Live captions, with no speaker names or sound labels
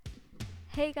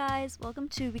Hey guys, welcome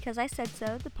to Because I Said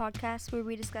So, the podcast where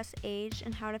we discuss age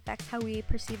and how it affects how we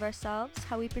perceive ourselves,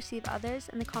 how we perceive others,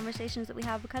 and the conversations that we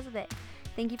have because of it.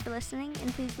 Thank you for listening,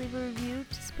 and please leave a review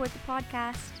to support the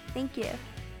podcast. Thank you.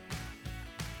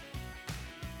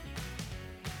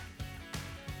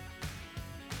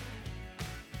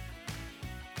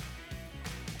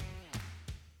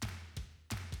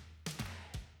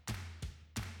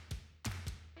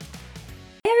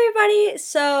 Hey everybody,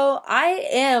 so I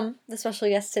am the special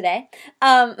guest today,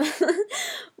 but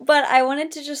I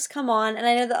wanted to just come on, and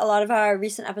I know that a lot of our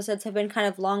recent episodes have been kind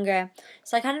of longer,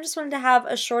 so I kind of just wanted to have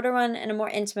a shorter one and a more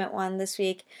intimate one this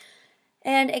week,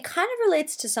 and it kind of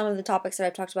relates to some of the topics that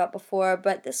I've talked about before,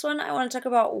 but this one I want to talk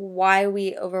about why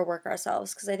we overwork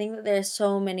ourselves, because I think that there's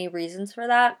so many reasons for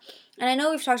that, and I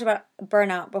know we've talked about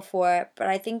burnout before, but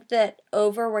I think that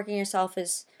overworking yourself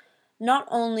is not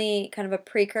only kind of a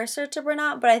precursor to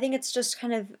burnout, but I think it's just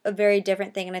kind of a very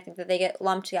different thing, and I think that they get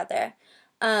lumped together.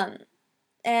 Um,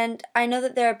 and I know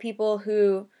that there are people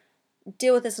who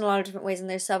deal with this in a lot of different ways, and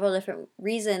there's several different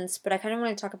reasons, but I kind of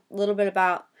want to talk a little bit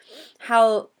about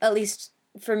how, at least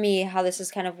for me, how this has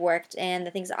kind of worked, and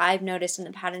the things that I've noticed and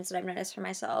the patterns that I've noticed for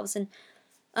myself. And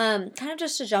kind of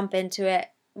just to jump into it,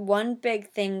 one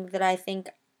big thing that I think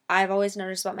I've always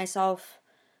noticed about myself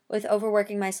with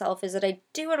overworking myself is that I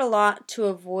do it a lot to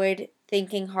avoid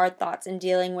thinking hard thoughts and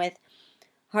dealing with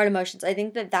hard emotions. I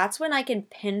think that that's when I can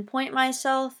pinpoint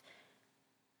myself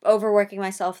overworking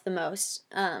myself the most.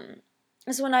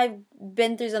 Is when I've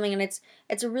been through something, and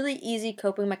it's a really easy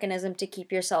coping mechanism to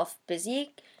keep yourself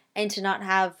busy and to not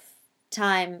have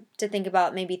time to think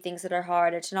about maybe things that are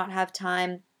hard, or to not have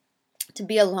time to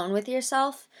be alone with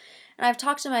yourself. And I've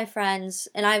talked to my friends,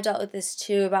 and I've dealt with this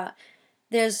too, about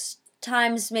there's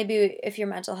times maybe if your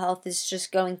mental health is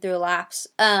just going through a lapse,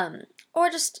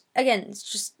 or just, again, it's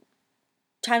just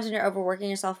times when you're overworking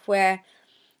yourself where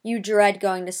you dread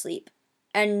going to sleep.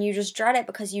 And you just dread it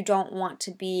because you don't want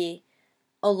to be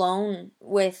alone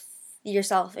with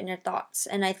yourself and your thoughts.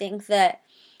 And I think that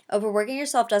overworking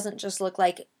yourself doesn't just look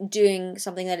like doing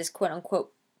something that is quote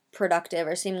unquote productive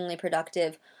or seemingly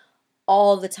productive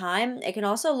all the time. It can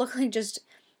also look like just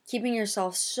keeping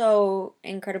yourself so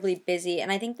incredibly busy.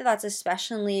 And I think that that's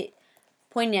especially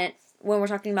poignant when we're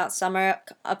talking about summer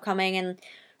upcoming and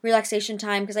relaxation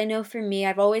time, because I know for me,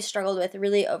 I've always struggled with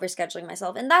really overscheduling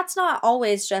myself. And that's not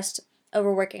always just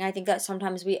overworking. I think that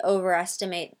sometimes we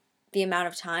overestimate the amount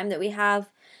of time that we have.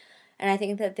 And I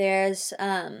think that there's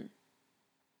I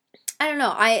don't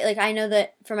know. I know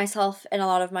that for myself and a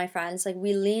lot of my friends, like,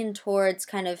 we lean towards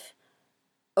kind of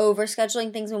over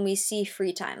scheduling things when we see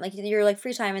free time. Like, you're like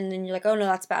free time, and then you're like, oh no,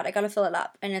 that's bad. I gotta fill it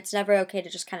up. And it's never okay to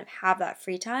just kind of have that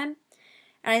free time.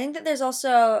 And I think that there's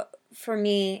also, for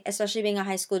me, especially being a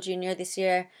high school junior this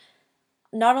year,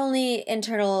 not only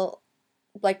internal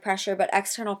like pressure, but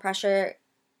external pressure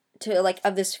to, like,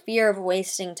 of this fear of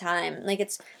wasting time. Like,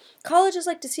 it's colleges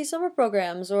like to see summer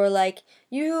programs, or like,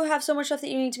 you have so much stuff that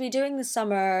you need to be doing this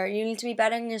summer, you need to be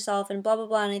bettering yourself, and blah blah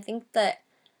blah. And I think that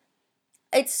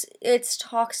it's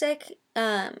toxic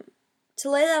to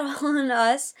lay that all on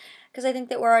us, because I think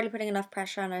that we're already putting enough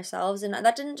pressure on ourselves, and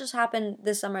that didn't just happen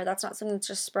this summer. That's not something that's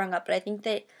just sprung up. But I think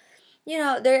that,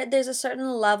 there's a certain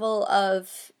level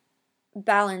of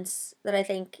balance that I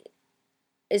think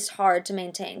is hard to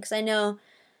maintain, because I know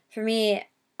for me,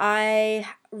 I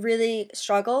really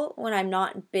struggle when I'm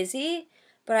not busy,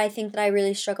 but I think that I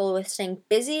really struggle with staying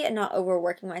busy and not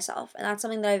overworking myself. And that's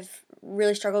something that I've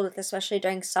really struggled with, especially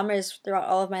during summers throughout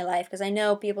all of my life, because I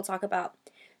know people talk about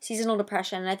seasonal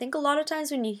depression. And I think a lot of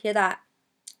times when you hear that,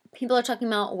 people are talking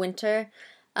about winter,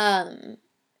 um,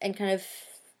 and kind of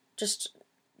just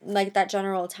like that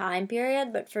general time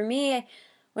period. But for me,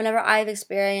 whenever I've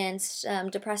experienced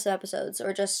depressive episodes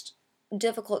or just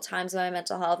difficult times in my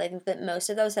mental health, I think that most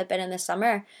of those have been in the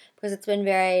summer, because it's been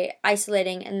very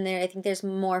isolating, and I think there's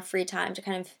more free time to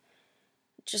kind of,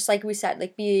 just like we said,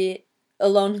 like, be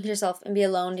alone with yourself and be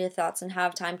alone with your thoughts and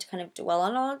have time to kind of dwell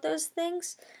on all of those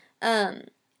things. Um,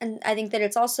 and I think that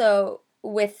it's also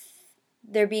with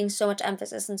there being so much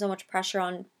emphasis and so much pressure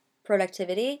on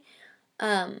productivity.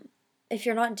 Um, if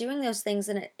you're not doing those things,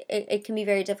 then it can be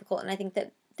very difficult. And I think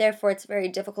that therefore it's very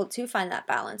difficult to find that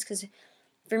balance, because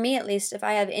for me at least, if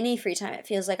I have any free time, it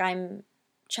feels like I'm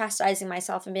chastising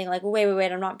myself and being like,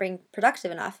 wait, I'm not being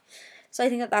productive enough. So I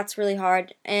think that that's really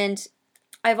hard. And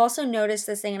I've also noticed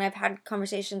this thing, and I've had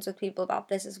conversations with people about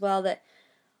this as well, that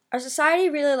our society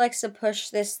really likes to push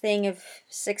this thing of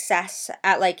success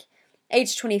at, like,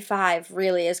 age 25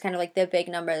 really is kind of like the big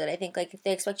number, that I think, like, if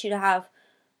they expect you to have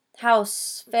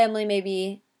house, family,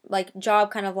 maybe, like,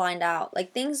 job kind of lined out,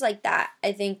 like, things like that.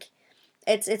 I think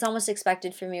it's almost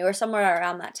expected from you, or somewhere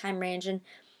around that time range. And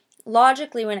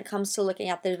logically, when it comes to looking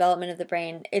at the development of the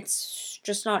brain, it's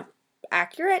just not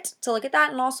accurate to look at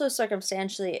that. And also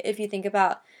circumstantially, if you think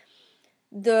about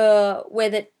the way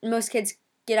that most kids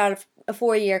get out of a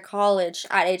 4-year college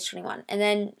at age 21, and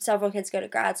then several kids go to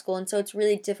grad school, and so it's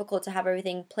really difficult to have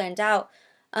everything planned out,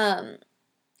 um,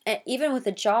 even with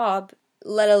a job,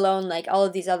 let alone like all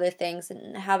of these other things,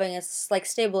 and having a like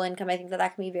stable income. I think that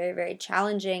that can be very, very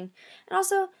challenging. And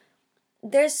also,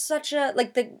 there's such a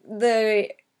like the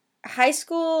high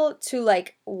school to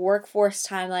like workforce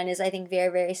timeline is, I think,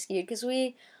 very, very skewed, because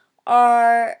we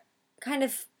are kind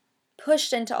of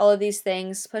pushed into all of these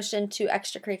things, pushed into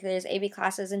extracurriculars, AB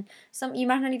classes, and some you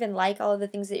might not even like all of the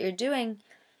things that you're doing,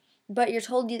 but you're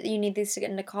told that you need these to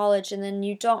get into college, and then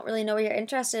you don't really know what you're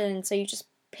interested in, so you just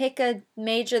pick a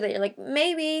major that you're like,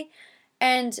 maybe.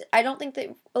 And I don't think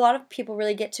that a lot of people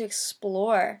really get to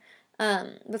explore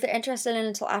what they're interested in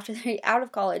until after they're out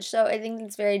of college. So I think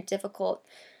it's very difficult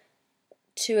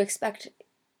to expect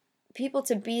people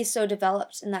to be so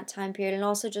developed in that time period. And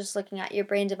also, just looking at your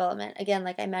brain development, again,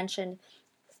 like I mentioned,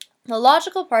 the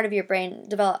logical part of your brain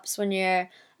develops when you're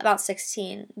about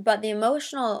 16, but the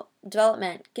emotional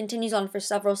development continues on for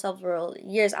several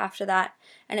years after that,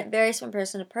 and it varies from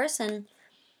person to person.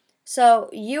 So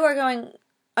you are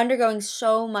undergoing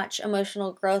so much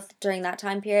emotional growth during that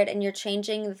time period, and you're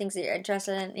changing the things that you're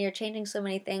interested in, and you're changing so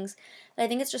many things that I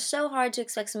think it's just so hard to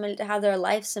expect somebody to have their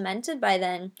life cemented by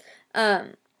then.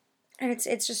 And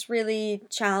it's just really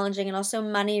challenging. And also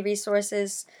money,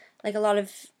 resources, like a lot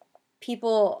of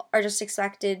people are just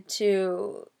expected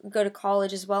to go to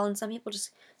college as well, and some people just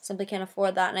simply can't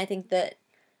afford that. And I think that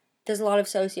there's a lot of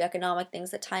socioeconomic things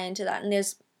that tie into that, and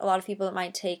there's a lot of people that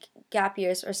might take gap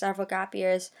years or several gap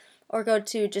years, or go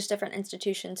to just different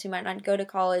institutions who might not go to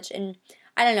college. And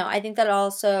I don't know, I think that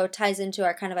also ties into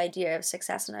our kind of idea of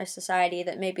success in our society,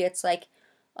 that maybe it's like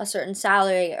a certain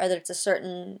salary, or that it's a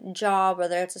certain job, or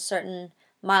that it's a certain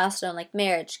milestone like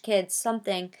marriage, kids,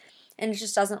 something, and it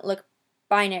just doesn't look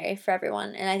binary for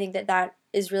everyone. And I think that that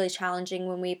is really challenging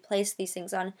when we place these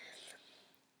things on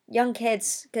young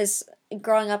kids, because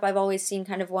growing up, I've always seen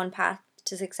kind of one path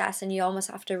to success, and you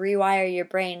almost have to rewire your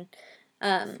brain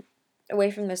um,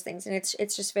 away from those things, and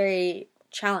it's just very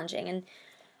challenging. And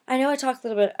I know I talked a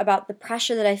little bit about the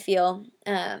pressure that I feel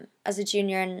as a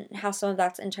junior, and how some of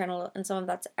that's internal and some of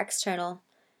that's external.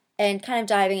 And kind of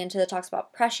diving into the talks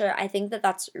about pressure, I think that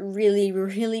that's really,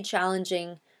 really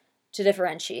challenging to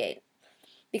differentiate,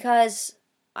 because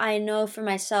I know for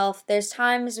myself, there's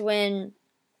times when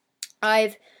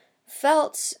I've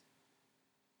felt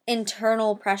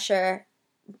internal pressure,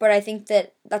 but I think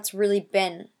that that's really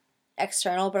been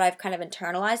external, but I've kind of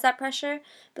internalized that pressure.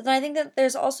 But then I think that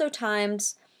there's also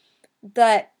times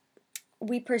that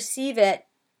we perceive it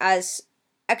as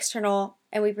external,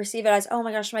 and we perceive it as, oh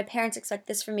my gosh, my parents expect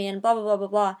this from me, and blah blah blah blah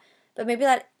blah. But maybe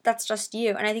that's just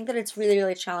you. And I think that it's really,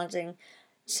 really challenging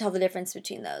to tell the difference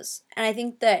between those. And I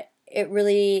think that it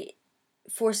really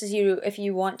forces you, if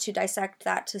you want to dissect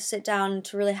that, to sit down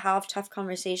to really have tough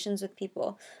conversations with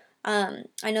people.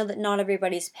 I know that not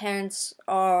everybody's parents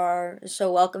are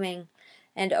so welcoming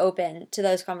and open to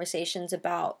those conversations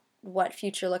about what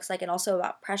future looks like, and also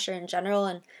about pressure in general.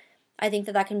 And I think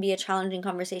that that can be a challenging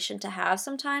conversation to have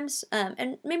sometimes,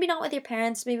 and maybe not with your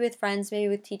parents, maybe with friends, maybe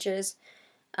with teachers.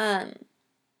 Um,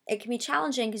 it can be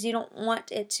challenging because you don't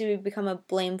want it to become a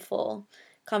blameful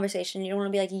conversation. You don't want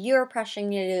to be like, you're pressuring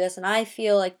me to do this, and I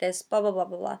feel like this, blah, blah, blah,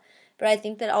 blah, blah. But I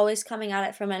think that always coming at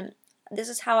it from this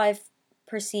is how I've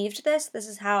perceived this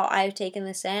is how I've taken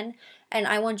this in, and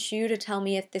I want you to tell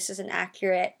me if this is an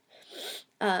accurate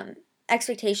um,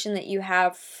 expectation that you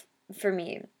have for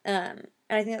me. And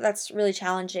I think that that's really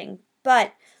challenging.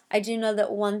 But I do know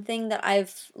that one thing that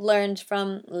I've learned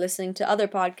from listening to other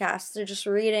podcasts or just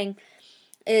reading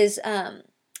is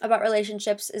about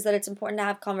relationships, is that it's important to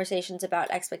have conversations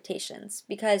about expectations,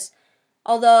 because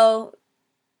although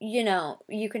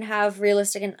you can have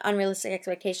realistic and unrealistic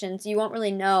expectations, you won't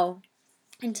really know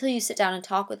until you sit down and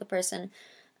talk with a person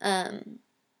um,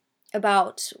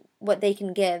 about what they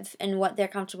can give and what they're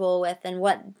comfortable with, and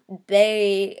what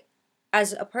they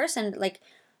as a person like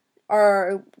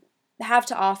are have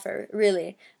to offer,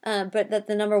 really. But that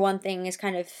the number one thing is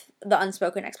kind of the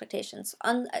unspoken expectations.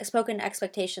 Unspoken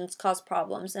expectations cause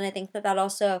problems, and I think that that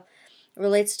also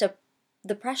relates to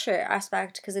the pressure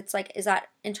aspect, because it's like, is that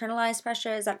internalized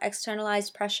pressure? Is that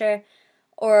externalized pressure?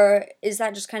 Or is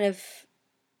that just kind of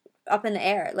up in the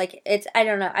air? Like, I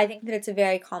don't know. I think that it's a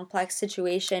very complex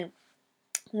situation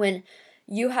when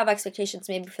you have expectations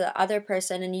maybe for the other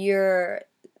person, and you're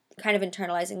kind of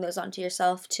internalizing those onto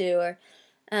yourself too, or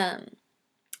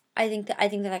I think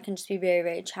that can just be very,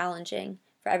 very challenging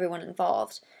for everyone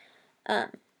involved.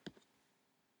 Um,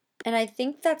 and I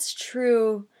think that's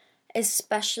true,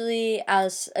 especially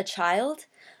as a child.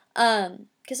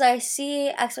 Because I see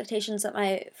expectations that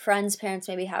my friends' parents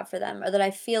maybe have for them, or that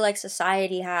I feel like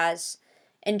society has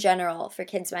in general for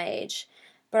kids my age.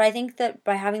 But I think that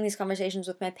by having these conversations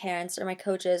with my parents, or my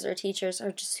coaches, or teachers,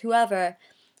 or just whoever,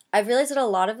 I've realized that a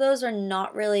lot of those are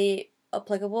not really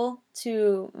applicable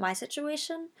to my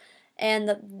situation, and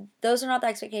that those are not the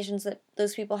expectations that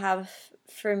those people have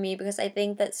for me, because I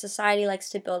think that society likes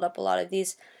to build up a lot of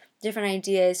these different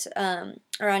ideas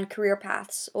around career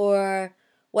paths, or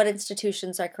what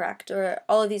institutions are correct, or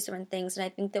all of these different things. And I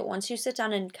think that once you sit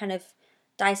down and kind of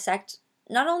dissect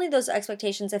not only those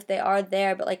expectations if they are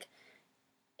there, but like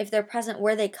if they're present,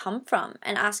 where they come from,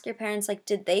 and ask your parents, like,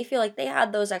 did they feel like they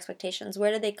had those expectations,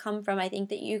 where did they come from? I think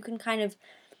that you can kind of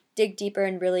dig deeper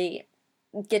and really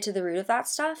get to the root of that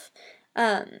stuff,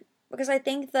 um, because I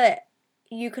think that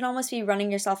you can almost be running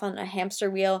yourself on a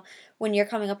hamster wheel when you're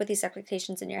coming up with these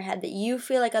expectations in your head that you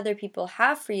feel like other people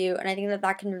have for you. And I think that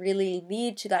that can really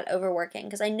lead to that overworking,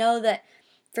 because I know that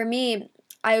for me,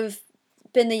 I've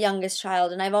been the youngest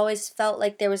child, and I've always felt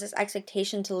like there was this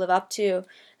expectation to live up to,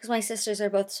 because my sisters are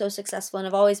both so successful and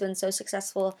have always been so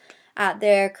successful at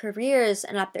their careers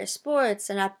and at their sports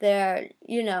and at their,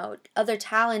 other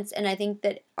talents. And I think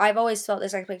that I've always felt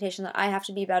this expectation that I have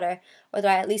to be better, or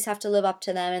that I at least have to live up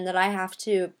to them, and that I have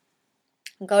to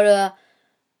go to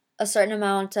a certain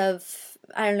amount of,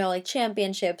 I don't know, like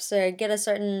championships, or get a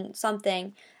certain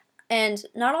something. And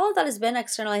not all of that has been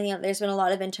external. I think that there's been a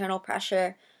lot of internal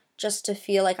pressure just to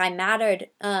feel like I mattered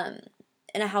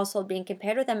in a household being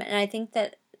compared with them. And I think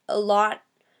that a lot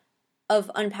of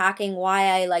unpacking why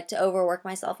I like to overwork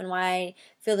myself and why I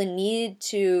feel the need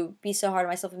to be so hard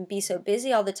on myself and be so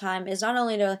busy all the time is not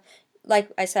only to, like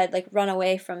I said, like run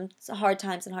away from hard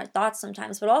times and hard thoughts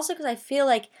sometimes, but also because I feel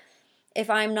like if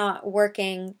I'm not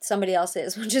working, somebody else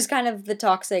is, which is kind of the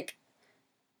toxic,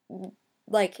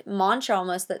 like, mantra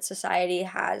almost that society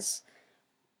has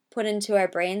put into our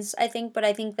brains, I think. But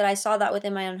I think that I saw that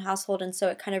within my own household, and so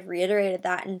it kind of reiterated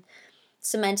that and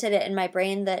cemented it in my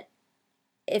brain that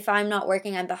if I'm not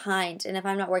working, I'm behind. And if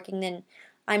I'm not working, then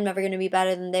I'm never going to be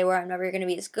better than they were. I'm never going to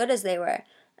be as good as they were.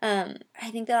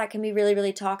 I think that that can be really,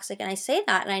 really toxic. And I say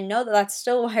that, and I know that that's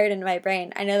still wired into my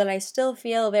brain. I know that I still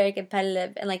feel very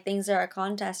competitive, and like things are a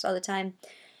contest all the time.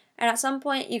 And at some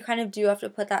point, you kind of do have to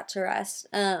put that to rest.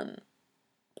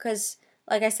 Because,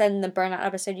 like I said in the burnout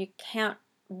episode, you can't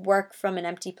work from an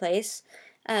empty place.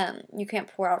 You can't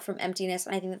pour out from emptiness.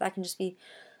 And I think that that can just be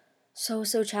so,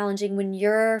 so challenging when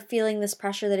you're feeling this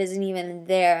pressure that isn't even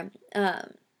there.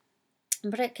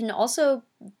 But it can also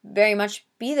very much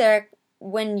be there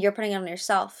when you're putting it on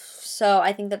yourself. So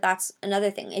I think that that's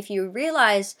another thing. If you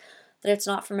realize that it's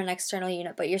not from an external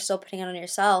unit, but you're still putting it on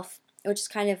yourself, which is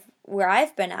kind of where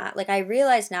I've been at. Like, I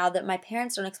realize now that my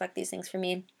parents don't expect these things from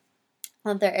me.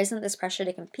 There isn't this pressure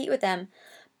to compete with them,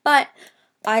 but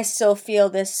I still feel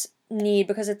this need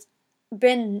because it's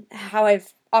been how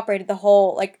I've operated the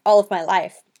whole, like, all of my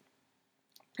life.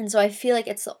 And so I feel like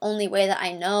it's the only way that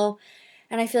I know.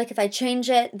 And I feel like if I change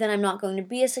it, then I'm not going to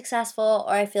be as successful,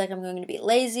 or I feel like I'm going to be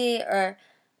lazy or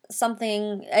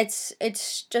something.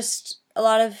 It's just a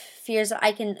lot of fears that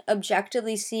I can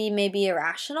objectively see may be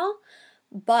irrational,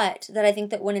 but that I think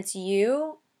that when it's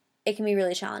you, it can be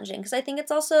really challenging, because I think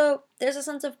it's also, there's a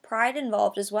sense of pride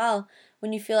involved as well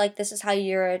when you feel like this is how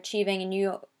you're achieving.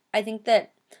 And I think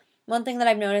that one thing that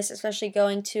I've noticed, especially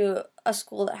going to a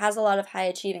school that has a lot of high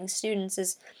achieving students,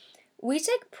 is we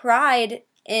take pride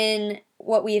in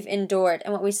what we've endured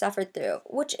and what we suffered through,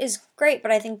 which is great.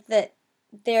 But I think that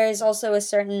there is also a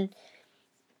certain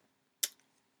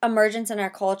emergence in our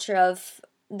culture of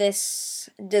this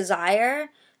desire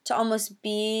to almost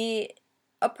be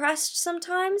oppressed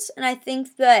sometimes. And I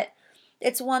think that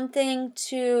it's one thing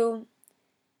to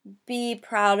be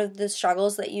proud of the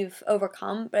struggles that you've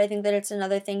overcome, but I think that it's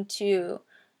another thing to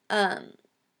um,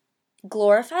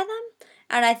 glorify them.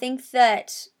 And I think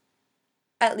that,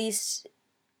 at least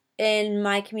in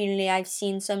my community, I've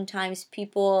seen sometimes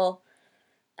people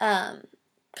um,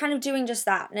 kind of doing just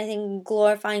that. And I think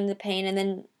glorifying the pain, and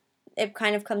then it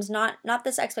kind of comes not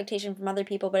this expectation from other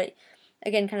people, but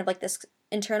again, kind of like this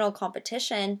internal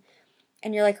competition.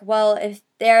 And you're like, well, if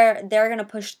they're gonna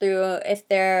push through, if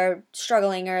they're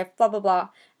struggling, or if blah blah blah,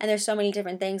 and there's so many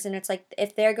different things, and it's like,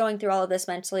 if they're going through all of this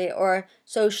mentally or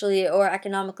socially or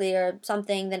economically or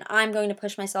something, then I'm going to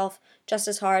push myself just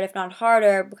as hard, if not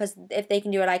harder, because if they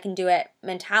can do it, I can do it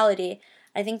mentality.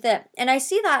 I think that, and I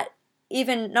see that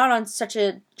even not on such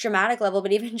a dramatic level,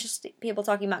 but even just people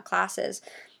talking about classes.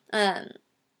 Um,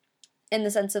 in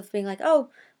the sense of being like, oh,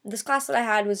 this class that I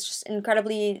had was just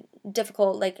incredibly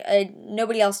difficult. Like,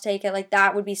 nobody else take it. Like,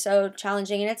 that would be so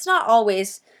challenging. And it's not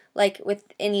always like with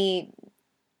any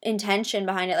intention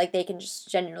behind it. Like, they can just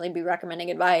genuinely be recommending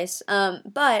advice.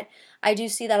 But I do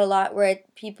see that a lot where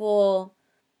people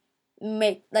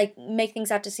make things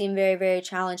out to seem very, very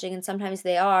challenging, and sometimes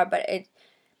they are. But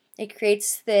it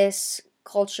creates this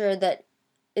culture that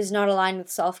is not aligned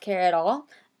with self care at all.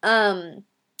 And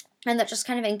that just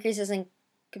kind of increases in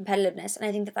competitiveness. And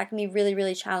I think that can be really,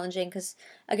 really challenging because,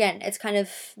 again, it's kind of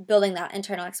building that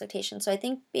internal expectation. So I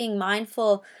think being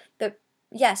mindful that,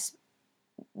 yes,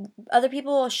 other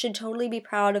people should totally be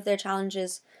proud of their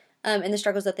challenges and the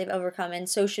struggles that they've overcome, and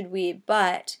so should we,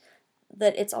 but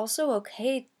that it's also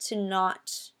okay to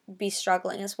not be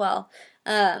struggling as well.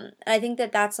 And I think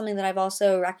that that's something that I've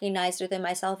also recognized within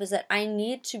myself, is that I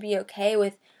need to be okay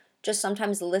with just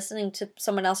sometimes listening to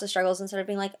someone else's struggles instead of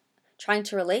being like trying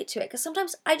to relate to it, because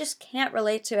sometimes I just can't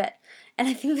relate to it, and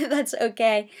I think that that's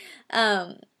okay.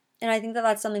 And I think that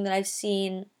that's something that I've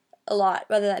seen a lot,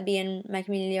 whether that be in my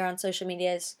community or on social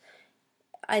medias.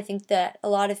 I think that a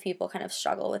lot of people kind of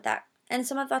struggle with that. And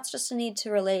some of that's just a need to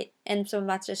relate, and some of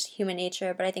that's just human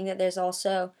nature. But I think that there's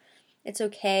also, it's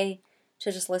okay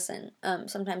to just listen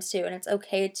sometimes too. And it's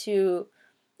okay to,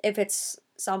 if it's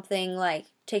something like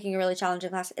taking a really challenging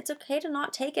class, it's okay to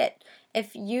not take it.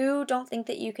 If you don't think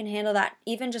that you can handle that,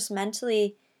 even just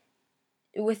mentally,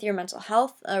 with your mental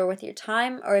health or with your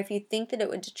time, or if you think that it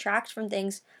would detract from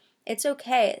things, it's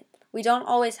okay. We don't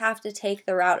always have to take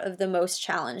the route of the most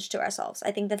challenge to ourselves.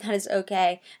 I think that that is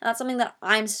okay. And that's something that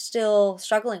I'm still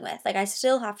struggling with. Like, I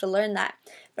still have to learn that.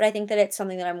 But I think that it's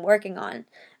something that I'm working on.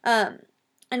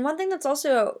 And one thing that's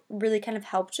also really kind of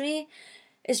helped me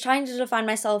is trying to define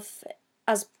myself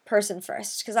as person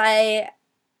first. Because I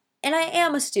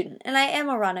am a student, and I am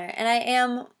a runner, and I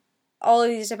am all of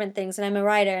these different things, and I'm a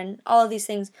writer, and all of these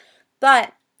things.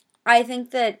 But I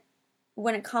think that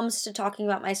when it comes to talking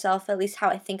about myself, at least how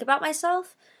I think about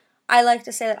myself, I like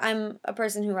to say that I'm a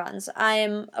person who runs.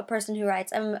 I'm a person who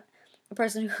writes. I'm a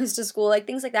person who goes to school, like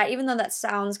things like that. Even though that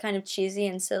sounds kind of cheesy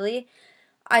and silly,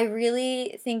 I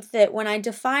really think that when I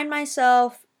define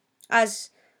myself as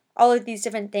all of these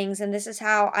different things, and this is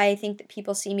how I think that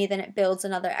people see me, then it builds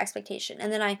another expectation.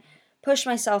 And then I push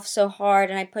myself so hard,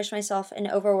 and I push myself and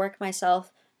overwork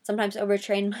myself, sometimes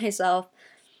overtrain myself,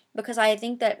 because I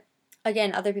think that,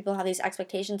 again, other people have these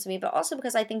expectations of me, but also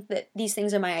because I think that these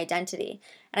things are my identity,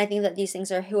 and I think that these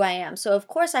things are who I am. So of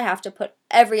course I have to put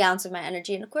every ounce of my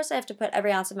energy, and of course I have to put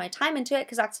every ounce of my time into it,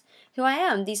 because that's who I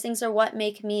am. These things are what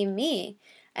make me me.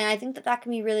 And I think that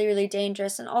can be really, really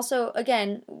dangerous. And also,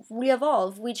 again, we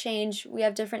evolve, we change, we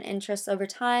have different interests over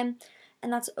time,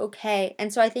 and that's okay.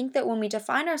 And so I think that when we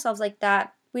define ourselves like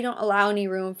that, we don't allow any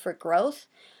room for growth,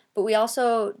 but we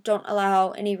also don't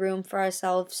allow any room for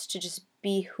ourselves to just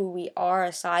be who we are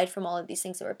aside from all of these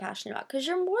things that we're passionate about. Because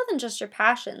you're more than just your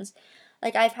passions.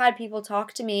 Like, I've had people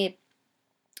talk to me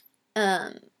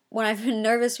when I've been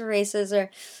nervous for races or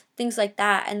things like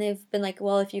that, and they've been like,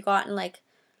 well, if you got in like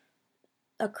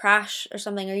a crash or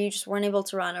something, or you just weren't able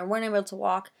to run or weren't able to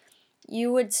walk,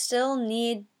 you would still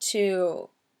need to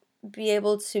be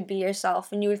able to be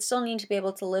yourself, and you would still need to be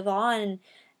able to live on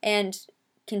and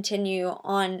continue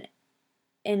on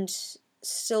and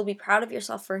still be proud of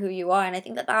yourself for who you are. And I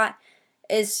think that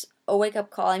is a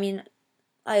wake-up call. I mean,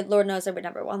 Lord knows I would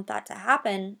never want that to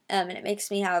happen, and it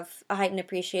makes me have a heightened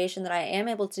appreciation that I am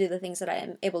able to do the things that I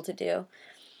am able to do.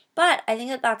 But I think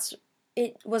that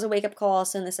it was a wake-up call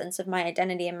also in the sense of my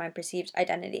identity and my perceived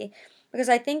identity, because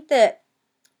I think that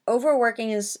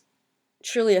overworking is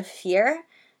truly a fear.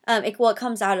 It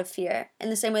comes out of fear in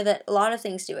the same way that a lot of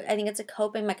things do. I think it's a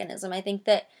coping mechanism. I think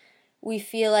that we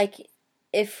feel like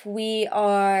if we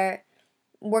are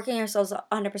working ourselves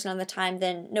 100% of the time,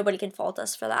 then nobody can fault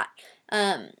us for that.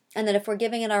 And that if we're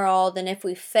giving it our all, then if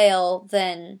we fail,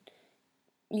 then,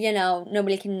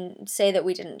 nobody can say that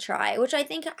we didn't try, which I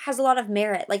think has a lot of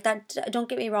merit. Like, that, don't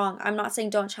get me wrong. I'm not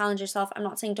saying don't challenge yourself. I'm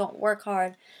not saying don't work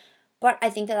hard. But I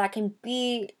think that can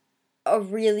be a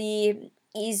really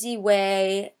easy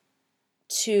way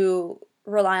to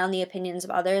rely on the opinions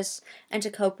of others and to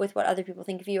cope with what other people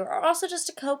think of you, or also just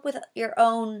to cope with your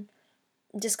own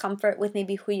discomfort with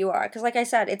maybe who you are. Because like I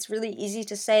said, it's really easy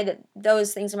to say that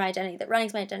those things are my identity, that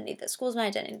running's my identity, that school's my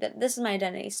identity, that this is my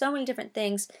identity, so many different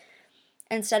things,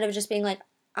 instead of just being like,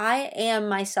 I am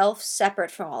myself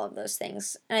separate from all of those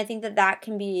things. And I think that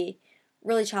can be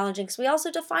really challenging, because we also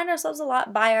define ourselves a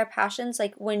lot by our passions.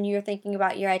 Like, when you're thinking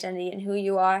about your identity and who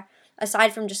you are,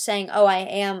 aside from just saying, oh, I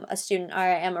am a student or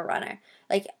I am a runner,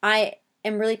 like, I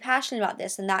am really passionate about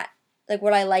this, and that, like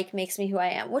what I like makes me who I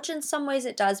am, which in some ways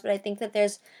it does, but I think that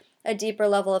there's a deeper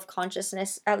level of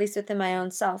consciousness, at least within my own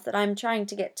self, that I'm trying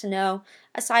to get to know,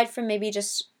 aside from maybe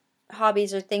just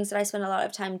hobbies or things that I spend a lot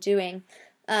of time doing,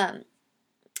 um,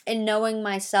 and knowing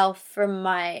myself from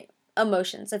my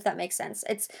emotions, if that makes sense.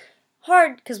 It's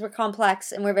hard because we're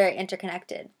complex and we're very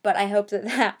interconnected, but I hope that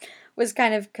that was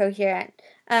kind of coherent.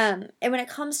 And when it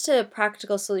comes to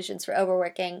practical solutions for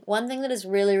overworking, one thing that has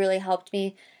really, really helped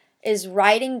me is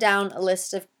writing down a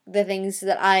list of the things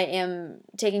that I am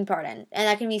taking part in. And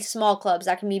that can be small clubs,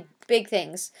 that can be big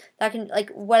things, that can,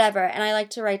 like, whatever. And I like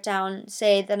to write down,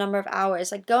 say, the number of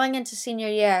hours. Like, going into senior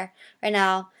year right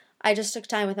now, I just took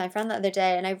time with my friend the other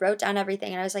day and I wrote down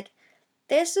everything. And I was like,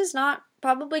 this is not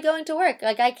probably going to work.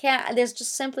 Like, I can't, there's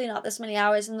just simply not this many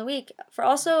hours in the week for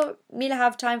also me to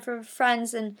have time for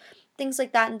friends and things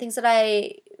like that, and things that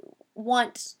I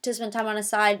want to spend time on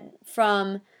aside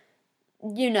from,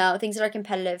 things that are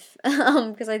competitive.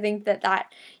 Because I think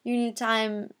that you need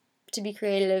time to be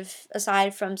creative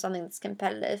aside from something that's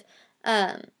competitive.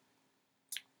 Um,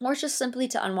 or just simply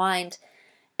to unwind.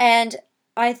 And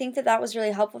I think that was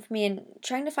really helpful for me in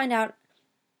trying to find out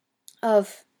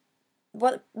of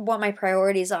what my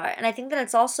priorities are. And I think that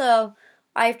it's also,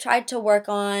 I've tried to work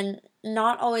on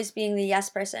not always being the yes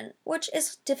person, which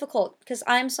is difficult because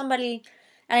I'm somebody,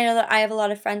 and I know that I have a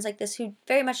lot of friends like this who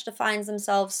very much defines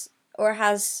themselves or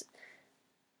has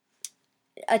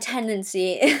a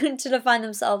tendency to define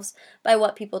themselves by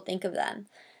what people think of them.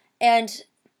 And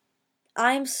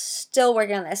I'm still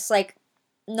working on this. Like,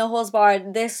 no holds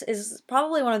barred. This is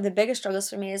probably one of the biggest struggles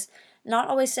for me, is not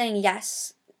always saying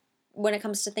yes when it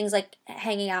comes to things like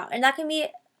hanging out. And that can be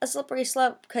a slippery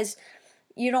slope because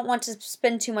you don't want to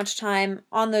spend too much time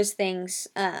on those things.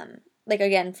 Like,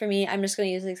 again, for me, I'm just going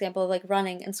to use the example of like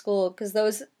running and school, because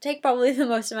those take probably the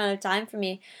most amount of time for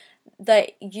me,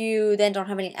 that you then don't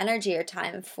have any energy or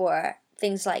time for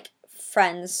things like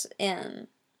friends,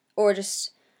 or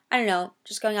just, I don't know,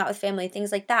 just going out with family,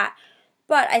 things like that.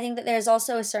 But I think that there's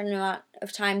also a certain amount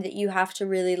of time that you have to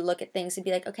really look at things and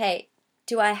be like, okay,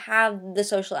 do I have the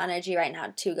social energy right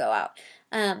now to go out?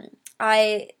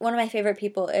 One of my favorite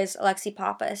people is Alexi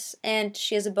Pappas, and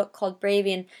she has a book called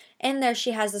Bravey, and in there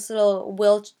she has this little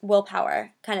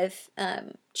willpower kind of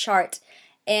chart,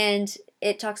 and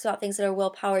it talks about things that are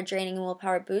willpower draining and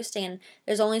willpower boosting, and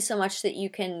there's only so much that you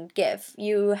can give.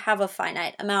 You have a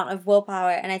finite amount of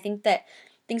willpower, and I think that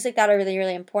things like that are really,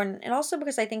 really important. And also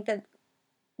because I think that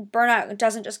burnout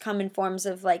doesn't just come in forms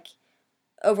of like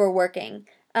overworking.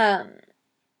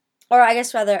 Or I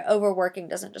guess rather, overworking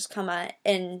doesn't just come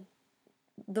in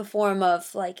the form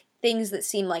of like things that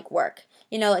seem like work.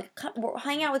 Like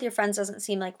hanging out with your friends doesn't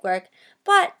seem like work.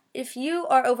 But if you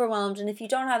are overwhelmed and if you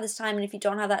don't have this time and if you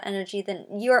don't have that energy, then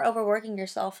you're overworking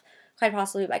yourself quite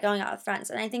possibly by going out with friends.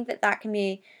 And I think that can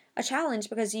be a challenge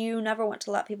because you never want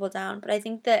to let people down. But I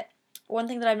think that one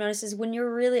thing that I've noticed is when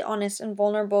you're really honest and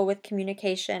vulnerable with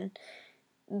communication,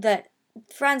 that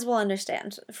friends will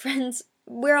understand. Friends,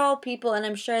 we're all people, and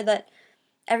I'm sure that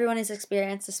everyone has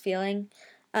experienced this feeling.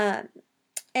 Um,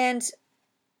 and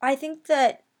I think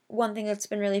that one thing that's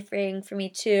been really freeing for me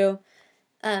too,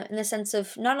 in the sense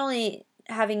of not only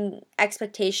having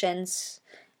expectations,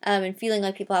 and feeling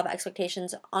like people have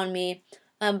expectations on me,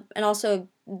 and also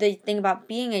the thing about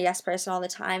being a yes person all the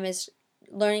time, is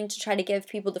learning to try to give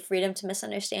people the freedom to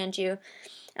misunderstand you.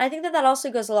 And I think that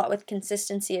also goes a lot with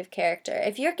consistency of character.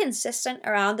 If you're consistent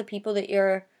around the people that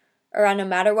you're around, no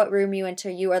matter what room you enter,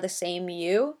 you are the same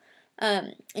you,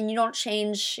 and you don't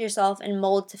change yourself and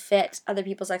mold to fit other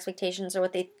people's expectations or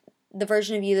the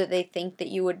version of you that they think the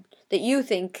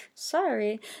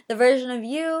version of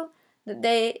you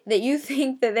that you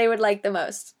think that they would like the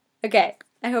most. Okay,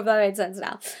 I hope that made sense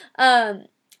now.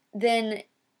 Then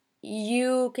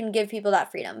you can give people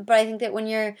that freedom. But I think that when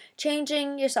you're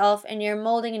changing yourself and you're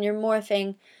molding and you're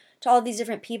morphing to all these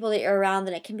different people that you're around,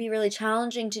 then it can be really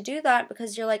challenging to do that,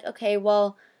 because you're like, okay,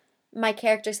 well, my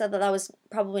character said that was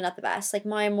probably not the best. Like,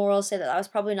 my morals say that was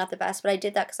probably not the best, but I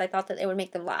did that because I thought that it would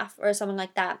make them laugh or something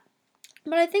like that.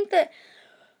 But I think that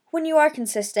when you are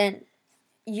consistent,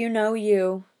 you know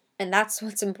you, and that's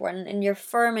what's important, and you're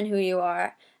firm in who you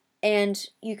are, and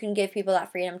you can give people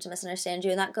that freedom to misunderstand you,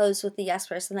 and that goes with the yes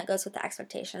person, that goes with the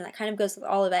expectation, that kind of goes with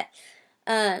all of it.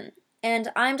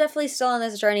 And I'm definitely still on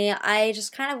this journey. I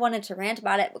just kind of wanted to rant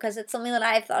about it because it's something that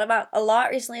I've thought about a lot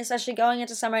recently, especially going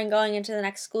into summer and going into the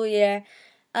next school year.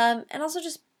 And also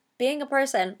just being a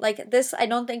person. Like, this, I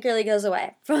don't think really goes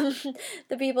away from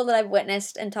the people that I've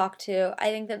witnessed and talked to. I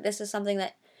think that this is something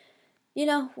that,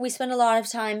 we spend a lot of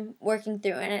time working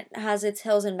through, and it has its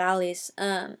hills and valleys.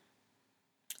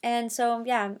 And so,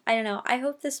 yeah, I don't know. I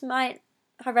hope this might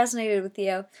have resonated with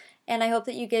you. And I hope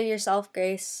that you give yourself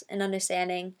grace and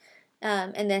understanding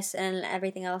in this and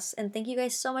everything else. And thank you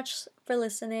guys so much for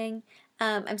listening.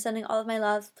 I'm sending all of my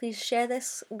love. Please share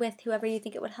this with whoever you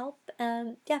think it would help.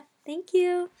 Yeah, thank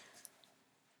you.